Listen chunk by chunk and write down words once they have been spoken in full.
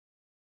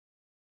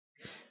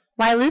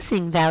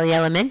Wyalusing Valley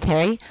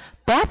Elementary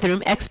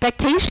Bathroom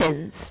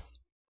Expectations.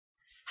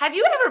 Have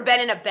you ever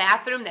been in a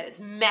bathroom that is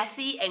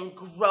messy and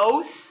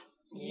gross?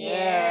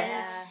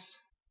 Yes.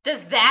 Does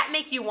that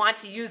make you want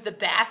to use the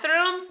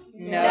bathroom?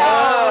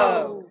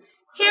 No.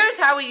 Here's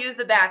how we use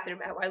the bathroom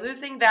at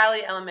Wyalusing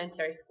Valley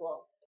Elementary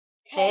School.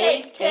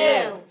 Take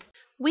 2.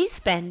 We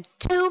spend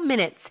 2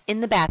 minutes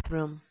in the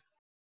bathroom.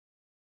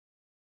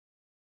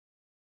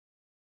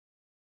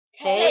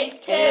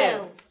 Take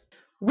 2.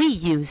 We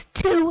use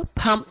 2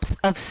 pumps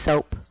of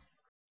soap.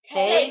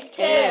 Take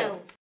 2.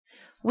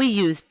 We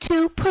use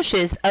 2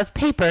 pushes of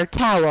paper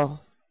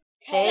towel.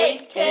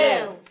 Take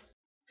 2.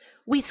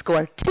 We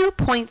score 2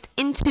 points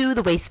into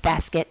the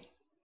wastebasket.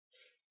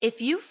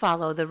 If you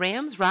follow the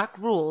Rams Rock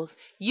rules,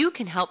 you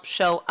can help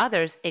show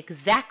others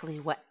exactly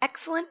what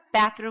excellent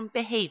bathroom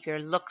behavior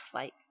looks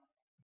like.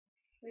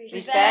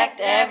 Respect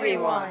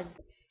everyone.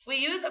 We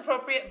use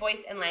appropriate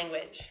voice and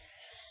language.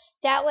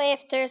 That way, if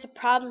there's a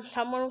problem,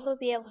 someone will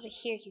be able to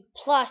hear you.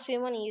 Plus, we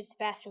want to use the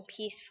bathroom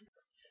peacefully.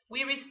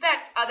 We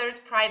respect others'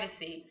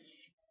 privacy.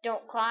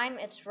 Don't climb.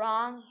 It's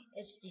wrong.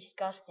 It's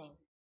disgusting.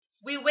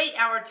 We wait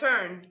our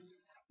turn.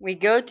 We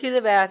go to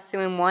the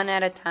bathroom one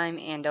at a time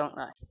and don't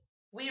rush.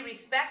 We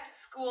respect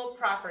school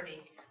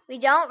property. We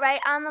don't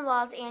write on the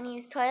walls and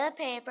use toilet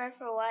paper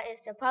for what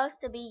it's supposed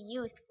to be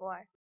used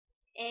for.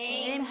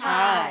 Aim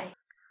high.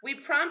 We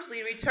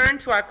promptly return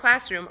to our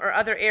classroom or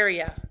other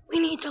area. We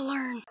need to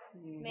learn.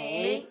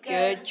 Make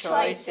good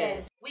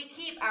choices. We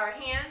keep our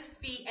hands,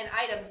 feet, and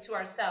items to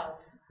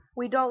ourselves.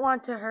 We don't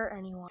want to hurt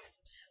anyone.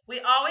 We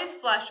always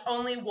flush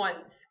only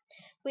once.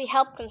 We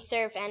help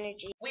conserve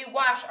energy. We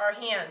wash our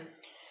hands.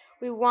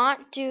 We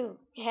want to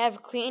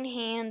have clean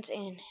hands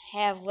and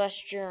have less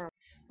germs.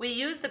 We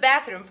use the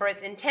bathroom for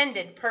its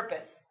intended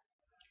purpose.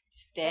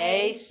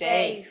 Stay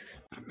safe.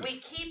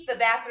 We keep the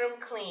bathroom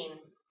clean.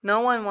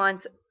 No one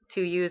wants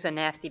to use a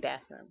nasty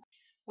bathroom.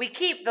 We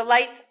keep the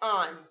lights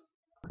on.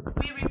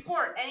 We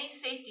report any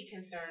safety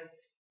concerns.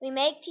 We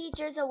make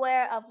teachers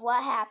aware of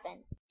what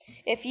happened.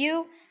 If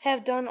you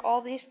have done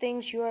all these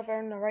things, you have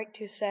earned the right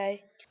to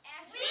say,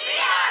 We